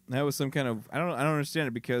 That was some kind of I don't understand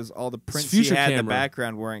it because all the prints future he had in the camera.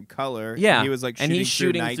 background were in color. Yeah, and he was like and he's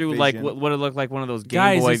shooting through like what it looked like one of those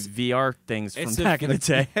Game Boy VR things from back in the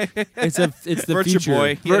day. It's the Virtual future.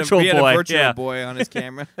 Boy. He had a Virtual Boy on his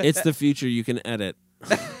camera. It's the future. You can edit.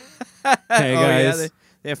 Okay, guys. guys.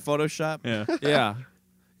 They have Photoshop. Yeah, yeah.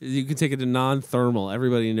 You can take it to non-thermal.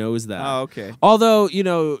 Everybody knows that. Oh, okay. Although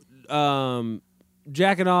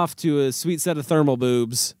jacking off to a sweet set of thermal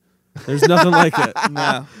boobs. There's nothing like it.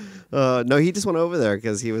 No. No, he just went over there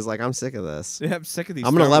because he was like, I'm sick of this. Yeah, I'm sick of these.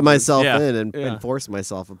 I'm going to let myself in Yeah. and force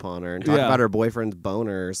myself upon her and talk about her boyfriend's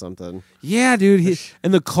boner or something. Yeah, dude.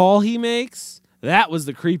 And the call he makes, that was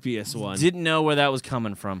the creepiest one. Didn't know where that was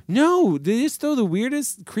coming from. No, they just throw the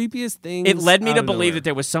weirdest, creepiest things. It led me out to of believe nowhere. that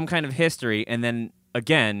there was some kind of history, and then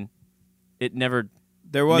again, it never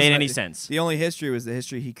made any sense. The only history was the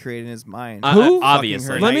history he created in his mind. Who?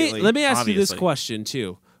 Obviously. Let me ask you this Obviously. question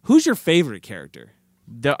too. Who's your favorite character?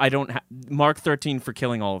 I don't. Mark 13 for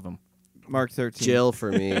killing all of them. Mark 13. Jill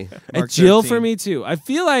for me. Mark Jill 13. for me too. I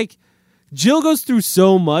feel like Jill goes through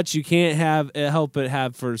so much you can't help but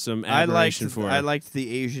have for some admiration for her. I liked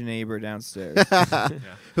the Asian neighbor downstairs.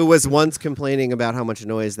 Who was once complaining about how much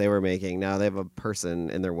noise they were making. Now they have a person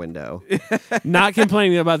in their window. Not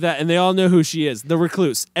complaining about that, and they all know who she is. The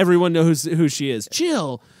recluse. Everyone knows who she is.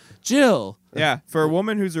 Jill. Yeah, for a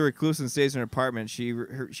woman who's a recluse and stays in her apartment, she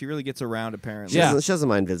really gets around apparently. She doesn't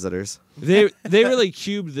mind visitors. They really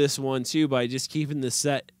cubed this one too by just keeping the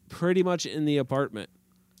set pretty much in the apartment.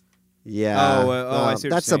 Yeah. I see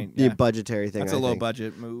what that's you're saying. a budgetary thing. That's I a low think.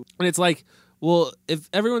 budget move. And it's like, well, if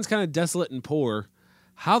everyone's kind of desolate and poor,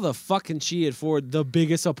 how the fuck can she afford the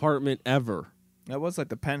biggest apartment ever? That was like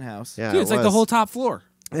the penthouse. Yeah, Dude, it's like the whole top floor.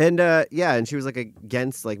 And and she was like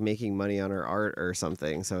against like making money on her art or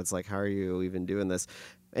something. So it's like, how are you even doing this?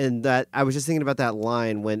 And that I was just thinking about that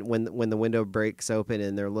line when the window breaks open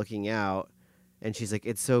and they're looking out, and she's like,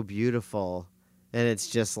 "It's so beautiful," and it's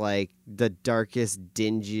just like the darkest,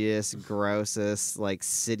 dingiest, grossest like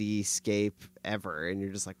cityscape ever, and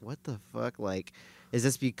you're just like, "What the fuck?" Like, is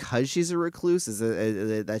this because she's a recluse? Is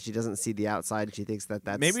it that she doesn't see the outside and she thinks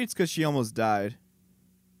that's Maybe it's because she almost died.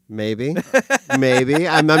 Maybe.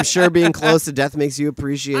 I'm sure being close to death makes you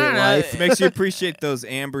appreciate life. Makes you appreciate those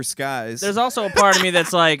amber skies. There's also a part of me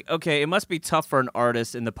that's like, okay, it must be tough for an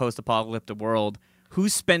artist in the post-apocalyptic world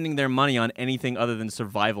who's spending their money on anything other than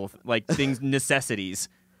survival, like things, necessities.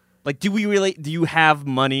 Like, do you have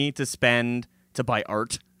money to spend to buy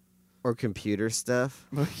art? Or computer stuff.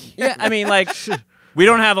 Yeah, I mean, like, we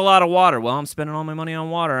don't have a lot of water. Well, I'm spending all my money on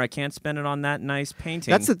water. I can't spend it on that nice painting.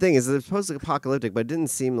 That's the thing, is it's post-apocalyptic, but it didn't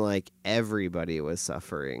seem like everybody was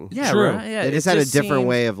suffering. Yeah, True. right. Yeah, They just had a different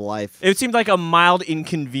way of life. It seemed like a mild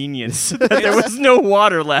inconvenience that there was no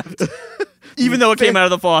water left, even though it came out of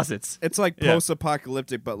the faucets. It's like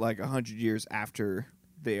post-apocalyptic, but like 100 years after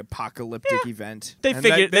the apocalyptic event. They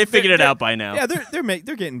figured it out by now. Yeah,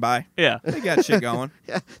 they're getting by. Yeah, they got shit going.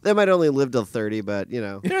 Yeah, they might only live till 30, but you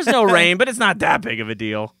know, there's no rain, but it's not that big of a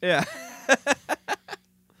deal. Yeah.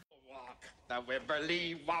 Walk the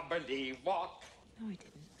wibbly wobbly walk. No, I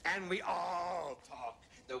didn't. And we all talk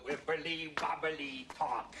the wibbly wobbly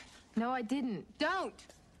talk. No, I didn't. Don't.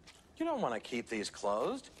 You don't want to keep these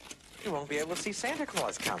closed. You won't be able to see Santa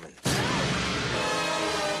Claus coming.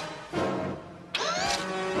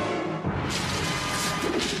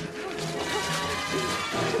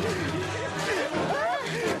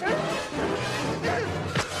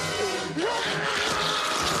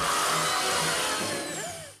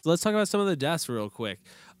 Let's talk about some of the deaths real quick.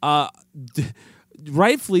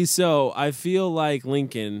 Rightfully so, I feel like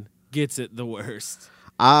Lincoln gets it the worst.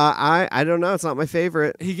 I don't know. It's not my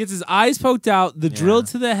favorite. He gets his eyes poked out, the drill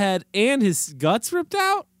to the head, and his guts ripped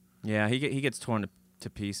out. Yeah, he gets torn to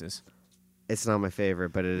pieces. It's not my favorite,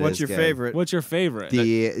 but it What's is your good. favorite? What's your favorite?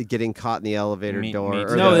 The getting caught in the elevator door. me or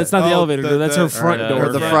too. No, that's not the Oh, elevator door. That's her front door.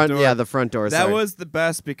 Or the front, yeah, the front door. That sorry. was the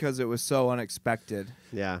best because it was so unexpected.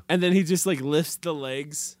 Yeah. And then he just like lifts the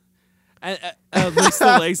legs. Lifts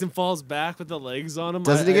the legs and falls back with the legs on him.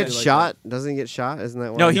 Doesn't he get like shot? Doesn't he get shot? Isn't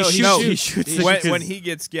that one? No, he shoots. shoots. When he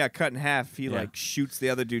gets cut in half, he like shoots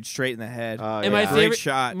the other dude straight in the head. And my Great favorite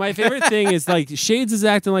shot. My favorite thing is like Shades is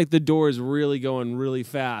acting like the door is really going really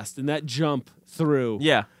fast, and that jump through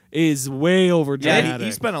is way over dramatic. Yeah,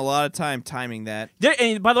 he spent a lot of time timing that.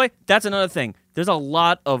 And by the way, that's another thing. There's a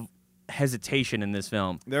lot of hesitation in this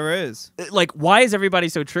film. There is. Like, why is everybody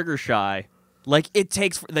so trigger shy? Like, it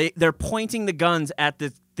takes they're pointing the guns at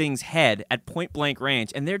the thing's head at point blank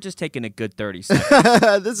range, and they're just taking a good 30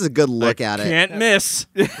 seconds. This is a good look at it. Can't miss.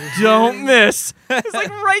 Don't miss. It's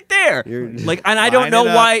like right there. Like, and I don't Line know it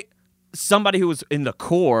up. why somebody who was in the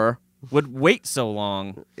Corps would wait so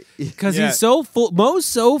long. Because he's so full. Mo's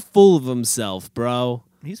so full of himself, bro.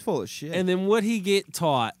 He's full of shit. And then what he get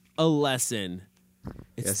taught? A lesson.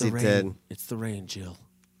 It's Yes, the he rain. did. It's the rain, Jill.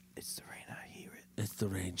 It's the rain, I hear it. It's the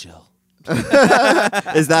rain, Jill.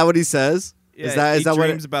 Is that what he says? Yeah, is that he what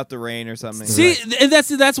dreams about the rain or something? See, and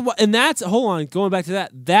that's hold on, going back to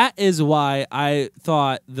that. That is why I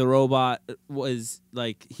thought the robot was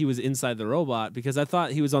like he was inside the robot, because I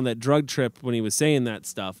thought he was on that drug trip when he was saying that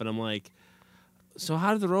stuff, and I'm like, so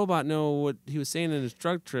how did the robot know what he was saying in his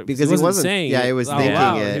drug trip? Because he wasn't saying. Yeah, it he was out thinking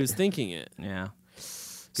loud. it. He was thinking it. Yeah.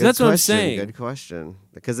 So that's what I'm question, saying. Good question.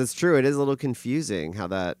 Because it's true. It is a little confusing how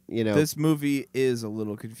that, This movie is a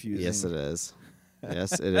little confusing. Yes, it is.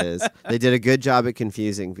 Yes, it is. They did a good job at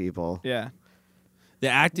confusing people. Yeah. The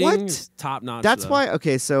acting is top notch. That's though. why.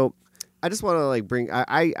 Okay, so I just want to like bring.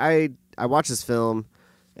 I watched this film,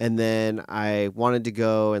 and then I wanted to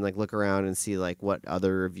go and like look around and see like what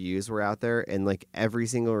other reviews were out there, and like every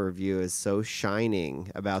single review is so shining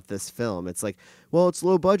about this film. It's like, well, it's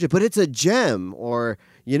low budget, but it's a gem, or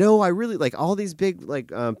I really like all these big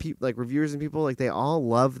like reviewers and people, like they all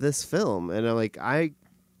love this film, and I'm like I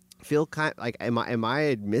feel kind like am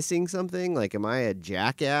I missing something? Like, am I a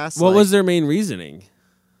jackass? What like, was their main reasoning?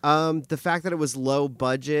 The fact that it was low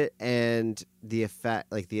budget and the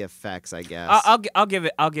effects, I guess. I'll give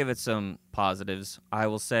it some positives. I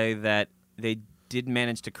will say that they did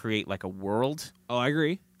manage to create like a world. Oh, I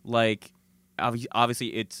agree. Like, obviously,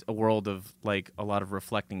 it's a world of like a lot of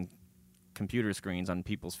reflecting computer screens on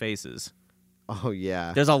people's faces. Oh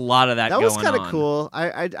yeah, there's a lot of that. That was kind of cool.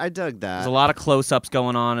 I dug that. There's a lot of close-ups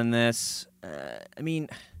going on in this. I mean,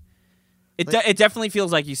 it definitely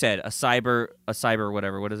feels like you said a cyber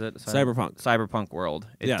whatever. What is it? Cyberpunk world.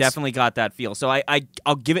 It definitely got that feel. So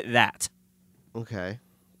I'll give it that. Okay,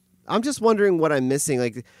 I'm just wondering what I'm missing.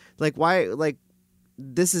 Like why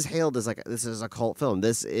this is hailed as like this is a cult film.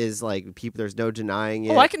 This is like people. There's no denying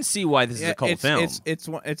it. Oh, I can see why this is a cult film. It's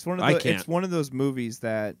one of those movies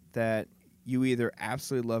that you either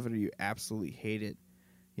absolutely love it or you absolutely hate it,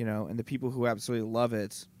 and the people who absolutely love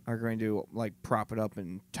it are going to like prop it up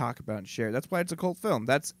and talk about and share. That's why it's a cult film.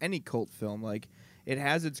 That's any cult film. Like, it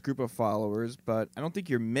has its group of followers, but I don't think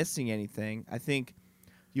you're missing anything. I think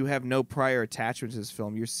you have no prior attachment to this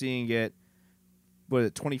film. You're seeing it,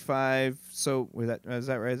 25? So is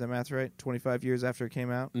that right? Is that math right? 25 years after it came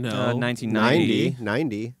out? No, 1990.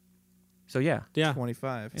 90. So yeah.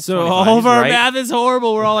 25. So all of our math is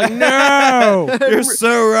horrible. We're all like, no, you're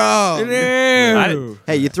so wrong. No.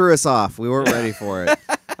 Hey, you threw us off. We weren't ready for it.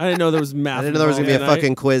 I didn't know there was math. I didn't know there was gonna be a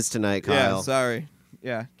fucking quiz tonight, Kyle. Yeah, sorry.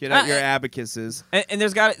 Yeah, get out your abacuses. And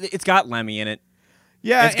it's got Lemmy in it.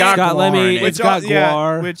 Yeah, it's got Lemmy. It's got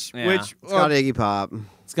Guar. Which it's got Iggy Pop.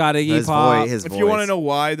 It's got Iggy Pop. His if voice. you want to know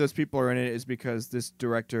why those people are in it, is because this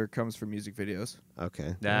director comes from music videos.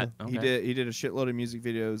 Okay. He did a shitload of music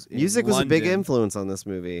videos. Music was a big influence on this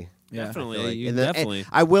movie. Yeah, definitely. Definitely.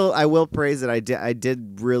 I will praise it. I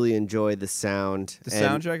did really enjoy the sound. The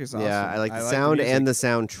soundtrack is awesome. Yeah, I like the sound and the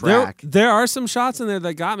soundtrack. There are some shots in there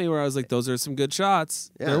that got me where I was like, those are some good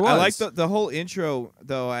shots. Yeah. There was. I like the whole intro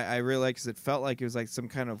though. I really like because it felt like it was like some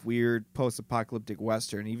kind of weird post-apocalyptic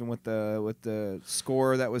western, even with the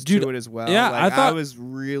score that was to it as well. Yeah, like, I thought I was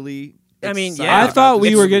really. I mean, excited I about thought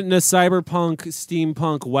this. we were getting a cyberpunk,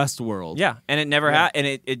 steampunk Westworld. Yeah, and it never had, and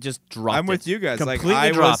it just dropped. I'm with you guys.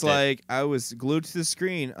 Completely I was glued to the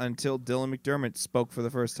screen until Dylan McDermott spoke for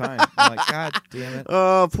the first time. I'm like, God damn it!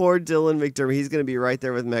 Oh, poor Dylan McDermott. He's gonna be right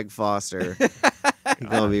there with Meg Foster. He's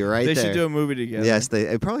gonna be right there. They should do a movie together. Yes,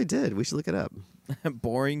 they probably did. We should look it up.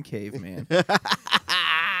 Boring caveman.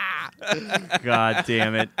 God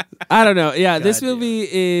damn it! I don't know. Yeah, this movie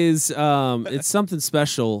is it's something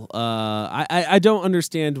special. I don't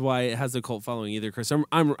understand why it has a cult following either, Chris.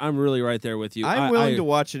 I'm really right there with you. I'm willing to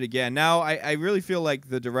watch it again. Now I really feel like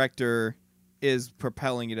the director is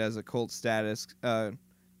propelling it as a cult status.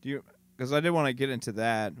 Because I did want to get into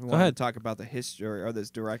that. I wanted to talk about the history of this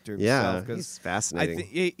director himself. Yeah, he's fascinating. I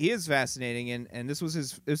think he is fascinating, and this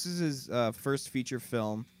is his first feature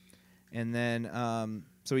film, and then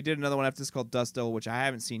so he did another one after this called Dust Devil, which I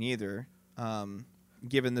haven't seen either.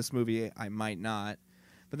 Given this movie, I might not.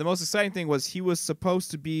 But the most exciting thing was he was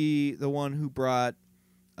supposed to be the one who brought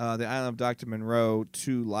the Island of Dr. Monroe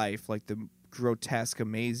to life, like the grotesque,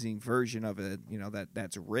 amazing version of it,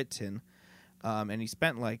 that's written. And he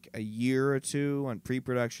spent like a year or two on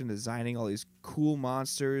pre-production designing all these cool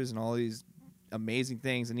monsters and all these amazing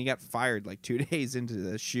things, and he got fired like 2 days into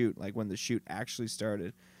the shoot, like when the shoot actually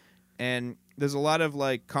started. And there's a lot of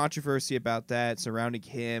like controversy about that surrounding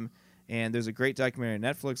him, and there's a great documentary on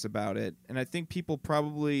Netflix about it. And I think people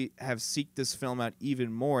probably have seeked this film out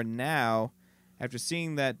even more now after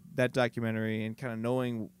seeing that documentary and kind of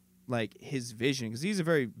knowing like his vision, because he's a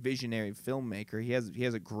very visionary filmmaker. He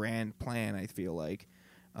has a grand plan, I feel like,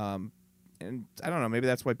 and I don't know, maybe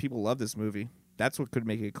that's why people love this movie. That's what could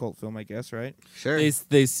make it a cult film, I guess, right? Sure.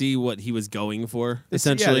 They see what he was going for,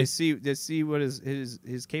 essentially. Yeah, they see what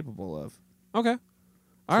is capable of. Okay.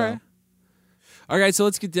 All right, so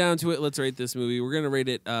let's get down to it. Let's rate this movie. We're going to rate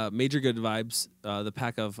it Major Good Vibes, the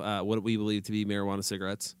pack of what we believe to be marijuana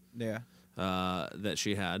cigarettes. Yeah. That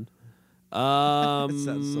she had. Sounds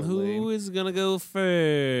so who lame. is going to go first?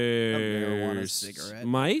 A marijuana cigarette.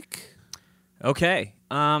 Mike? Okay.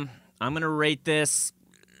 I'm going to rate this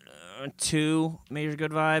 2 Major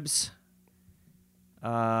Good Vibes.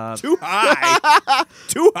 Too high.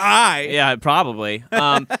 Too high. Yeah, probably.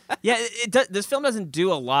 This film doesn't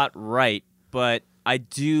do a lot right, but I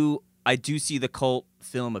do see the cult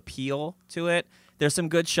film appeal to it. There's some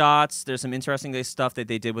good shots. There's some interesting stuff that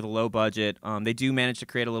they did with a low budget. They do manage to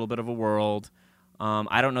create a little bit of a world.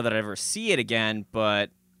 I don't know that I'd ever see it again, but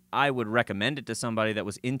I would recommend it to somebody that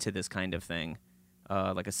was into this kind of thing,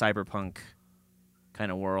 like a cyberpunk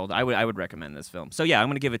kind of world. I would recommend this film. So yeah, I'm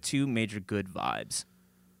going to give it 2 Major Good Vibes.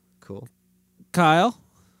 Cool. Kyle?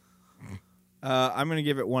 I'm going to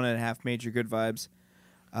give it 1.5 major good vibes.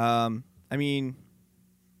 I mean,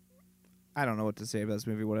 I don't know what to say about this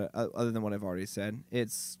movie other than what I've already said.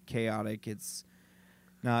 It's chaotic. It's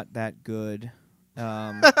not that good.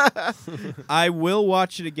 I will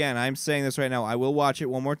watch it again. I'm saying this right now. I will watch it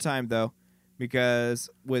one more time, though, because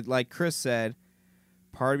like Chris said,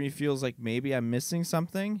 part of me feels like maybe I'm missing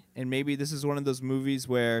something, and maybe this is one of those movies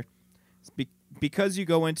where because you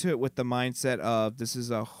go into it with the mindset of this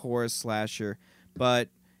is a horror slasher, but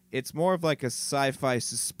it's more of like a sci-fi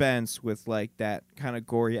suspense with like that kind of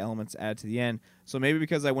gory elements added to the end. So maybe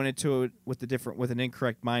because I went into it with an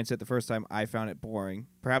incorrect mindset the first time, I found it boring.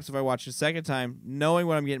 Perhaps if I watched it a second time, knowing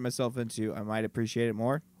what I'm getting myself into, I might appreciate it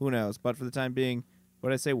more. Who knows? But for the time being, what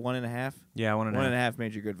did I say, 1.5? Yeah, 1.5. 1.5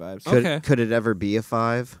 major good vibes. Could it ever be a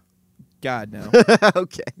 5? God, no.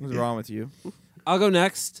 Okay. What's wrong with you? I'll go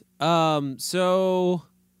next. So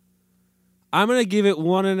I'm going to give it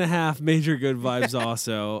 1.5 major good vibes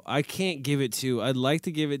also. I can't give it 2. I'd like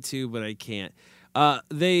to give it 2, but I can't.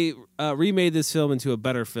 They remade this film into a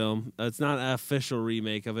better film. It's not an official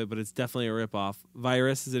remake of it, but it's definitely a ripoff.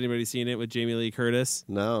 Virus, has anybody seen it with Jamie Lee Curtis?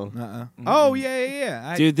 No. Oh,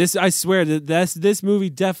 yeah. Dude, I swear that this movie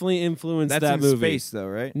definitely influenced that movie. That's in space, though,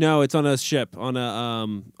 right? No, it's on a ship, on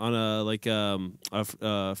a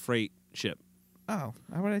freight ship. Oh,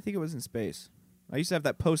 why would I think it was in space? I used to have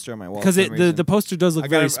that poster on my wall. Because the poster does look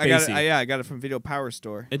very spacey. I got it from Video Power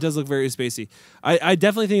Store. It does look very spacey. I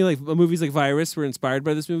definitely think like movies like Virus were inspired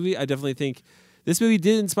by this movie. I definitely think this movie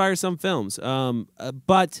did inspire some films.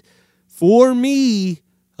 But for me,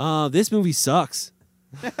 this movie sucks,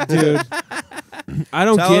 dude. I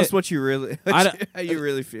don't Tell get us what you really how you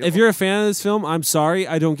really feel. If you're a fan of this film, I'm sorry.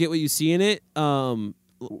 I don't get what you see in it.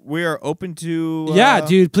 We are open to yeah,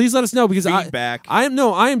 dude. Please let us know because feedback. I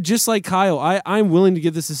am just like Kyle. I'm willing to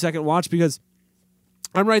give this a second watch because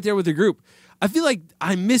I'm right there with the group. I feel like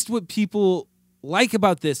I missed what people like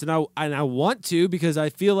about this, and I want to because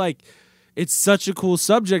I feel like it's such a cool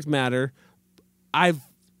subject matter.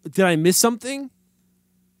 Did I miss something?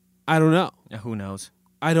 I don't know. Yeah, who knows?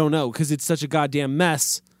 I don't know because it's such a goddamn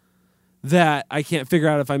mess that I can't figure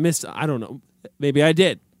out if I missed. I don't know. Maybe I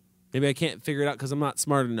did. Maybe I can't figure it out because I'm not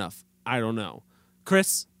smart enough. I don't know.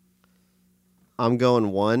 Chris? I'm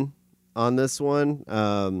going 1 on this one.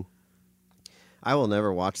 I will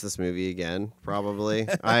never watch this movie again, probably.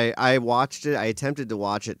 I watched it. I attempted to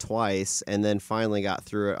watch it twice and then finally got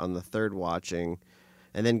through it on the third watching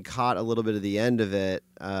and then caught a little bit of the end of it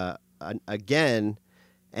again.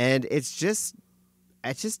 And I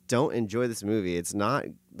just don't enjoy this movie. It's not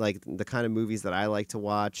like the kind of movies that I like to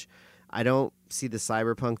watch. I don't see the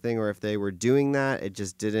cyberpunk thing, or if they were doing that, it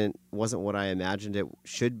just wasn't what I imagined it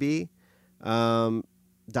should be.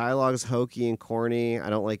 Dialogue's hokey and corny. I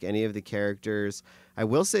don't like any of the characters. I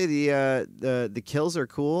will say the kills are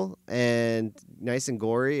cool and nice and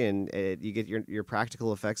gory, and you get your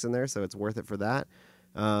practical effects in there, so it's worth it for that.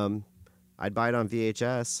 I'd buy it on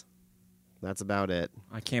VHS. That's about it.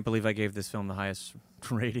 I can't believe I gave this film the highest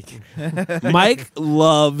rating. Mike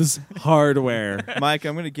loves hardware. Mike,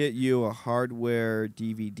 I'm going to get you a hardware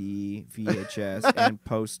DVD, VHS, and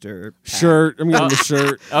poster pack. Shirt. I'm getting the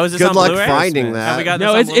shirt. Oh, is this Good on luck Blu-ray? finding that. Have we got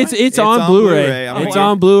No, this on Blu-ray? it's on Blu-ray. It's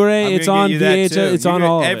on Blu-ray. It's on VHS. It's on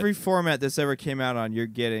all of it. Every format this ever came out on, you're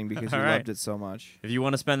getting because you loved it so much. If you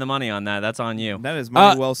want to spend the money on that, that's on you. That is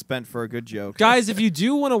money well spent for a good joke. Guys, if you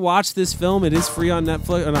do want to watch this film, it is free on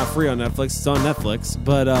Netflix. Or not free on Netflix. It's on Netflix,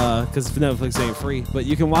 but because Netflix ain't free. But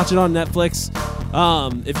you can watch it on Netflix.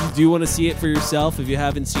 If you do want to see it for yourself, if you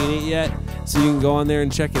haven't seen it yet, so you can go on there and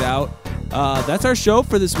check it out. That's our show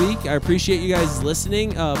for this week. I appreciate you guys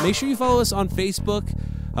listening. Make sure you follow us on Facebook.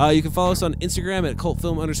 You can follow us on Instagram at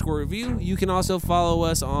cultfilm_review. You can also follow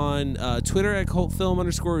us on Twitter at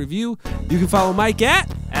cultfilm_review. You can follow Mike at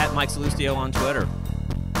Mike Salustio on Twitter.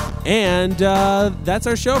 And that's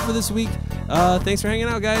our show for this week. Thanks for hanging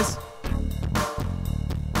out, guys.